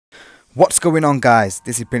What's going on, guys?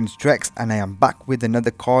 This is Prince Drex and I am back with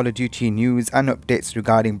another Call of Duty news and updates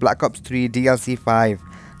regarding Black Ops 3 DLC 5.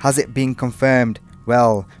 Has it been confirmed?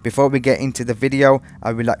 Well, before we get into the video,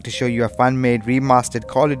 I would like to show you a fan-made remastered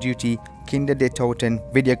Call of Duty Kinder de Toten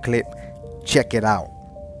video clip. Check it out.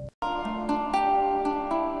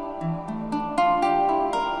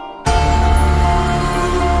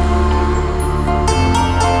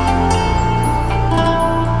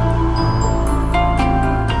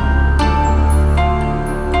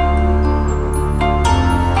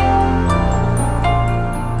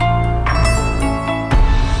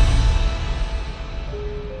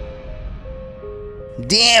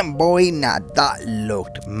 Damn boy, now that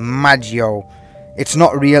looked mad, yo. It's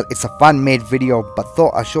not real, it's a fan-made video, but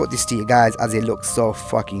thought I'd show this to you guys as it looks so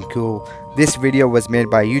fucking cool. This video was made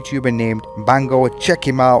by a YouTuber named Bango. Check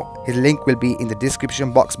him out, his link will be in the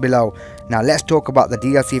description box below. Now let's talk about the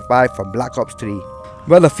DLC 5 for Black Ops 3.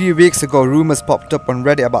 Well, a few weeks ago, rumors popped up on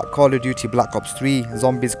Reddit about Call of Duty Black Ops 3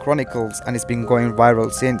 Zombies Chronicles, and it's been going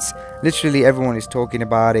viral since. Literally everyone is talking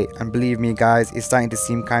about it, and believe me guys, it's starting to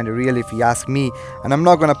seem kinda real if you ask me, and I'm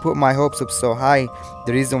not gonna put my hopes up so high.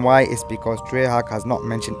 The reason why is because Treyarch has not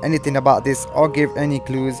mentioned anything about this or give any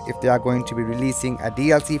clues if they are going to be releasing a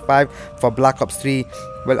DLC 5 for Black Ops 3.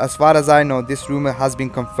 Well, as far as I know, this rumor has been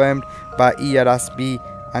confirmed by ERSB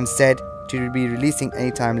and said to be releasing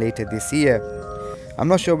anytime later this year. I'm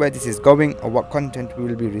not sure where this is going or what content we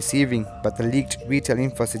will be receiving, but the leaked retail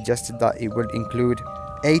info suggested that it would include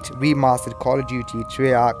 8 remastered Call of Duty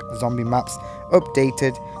Treyarch zombie maps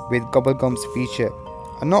updated with Gobblegum's feature.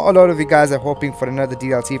 I know a lot of you guys are hoping for another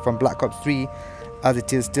DLC from Black Ops 3 as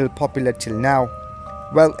it is still popular till now.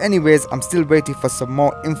 Well, anyways, I'm still waiting for some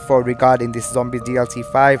more info regarding this Zombies DLC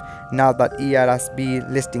 5 now that ERSB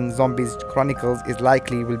listing Zombies Chronicles is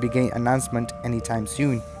likely will be getting announcement anytime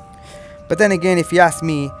soon. But then again, if you ask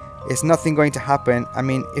me, it's nothing going to happen. I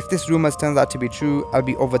mean, if this rumors turns out to be true, I'll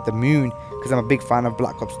be over the moon because I'm a big fan of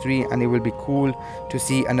Black Ops 3 and it will be cool to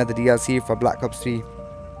see another DLC for Black Ops 3.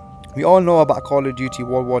 We all know about Call of Duty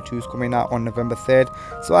World War II is coming out on November 3rd,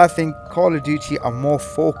 so I think Call of Duty are more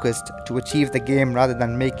focused to achieve the game rather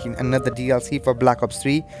than making another DLC for Black Ops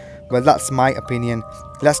 3. Well, that's my opinion.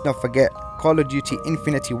 Let's not forget, Call of Duty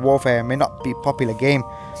Infinity Warfare may not be a popular game,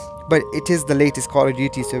 but it is the latest Call of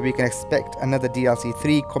Duty, so we can expect another DLC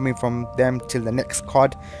 3 coming from them till the next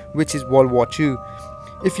COD, which is World War II.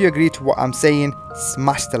 If you agree to what I'm saying,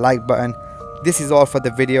 smash the like button. This is all for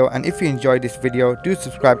the video, and if you enjoyed this video, do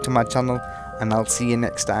subscribe to my channel, and I'll see you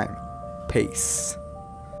next time. Peace.